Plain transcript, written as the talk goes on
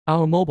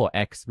Our mobile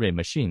X-ray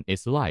machine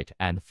is light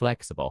and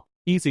flexible,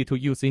 easy to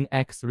use in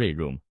X-ray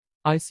room,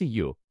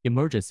 ICU,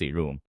 emergency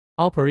room,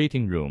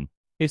 operating room.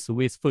 It's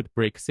with foot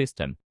brake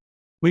system,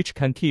 which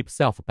can keep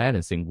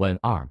self-balancing one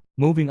arm,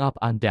 moving up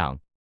and down.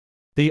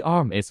 The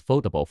arm is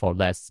foldable for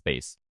less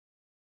space.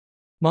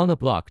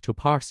 Monoblock two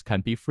parts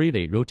can be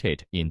freely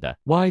rotated in the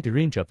wide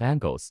range of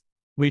angles,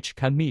 which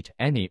can meet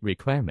any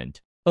requirement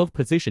of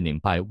positioning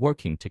by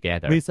working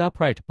together with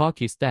upright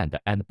bulky stand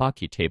and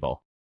bulky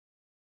table.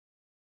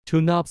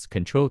 Two knobs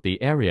control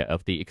the area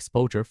of the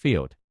exposure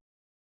field.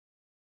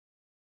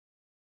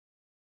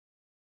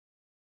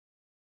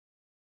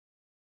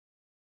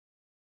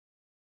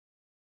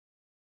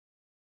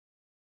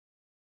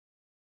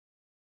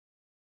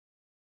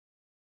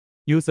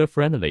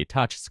 User-friendly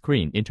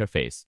touchscreen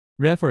interface.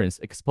 Reference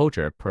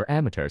exposure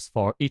parameters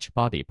for each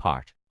body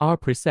part are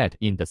preset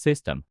in the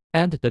system,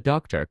 and the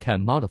doctor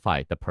can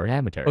modify the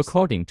parameters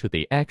according to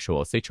the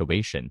actual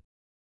situation.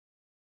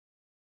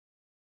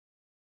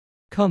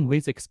 Come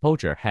with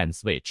exposure hand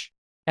switch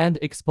and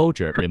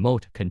exposure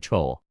remote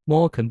control,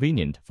 more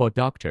convenient for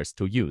doctors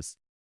to use.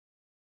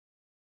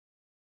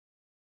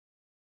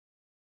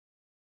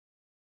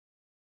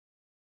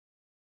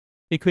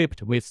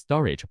 Equipped with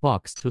storage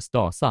box to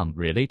store some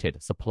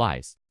related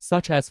supplies,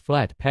 such as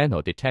flat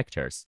panel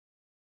detectors.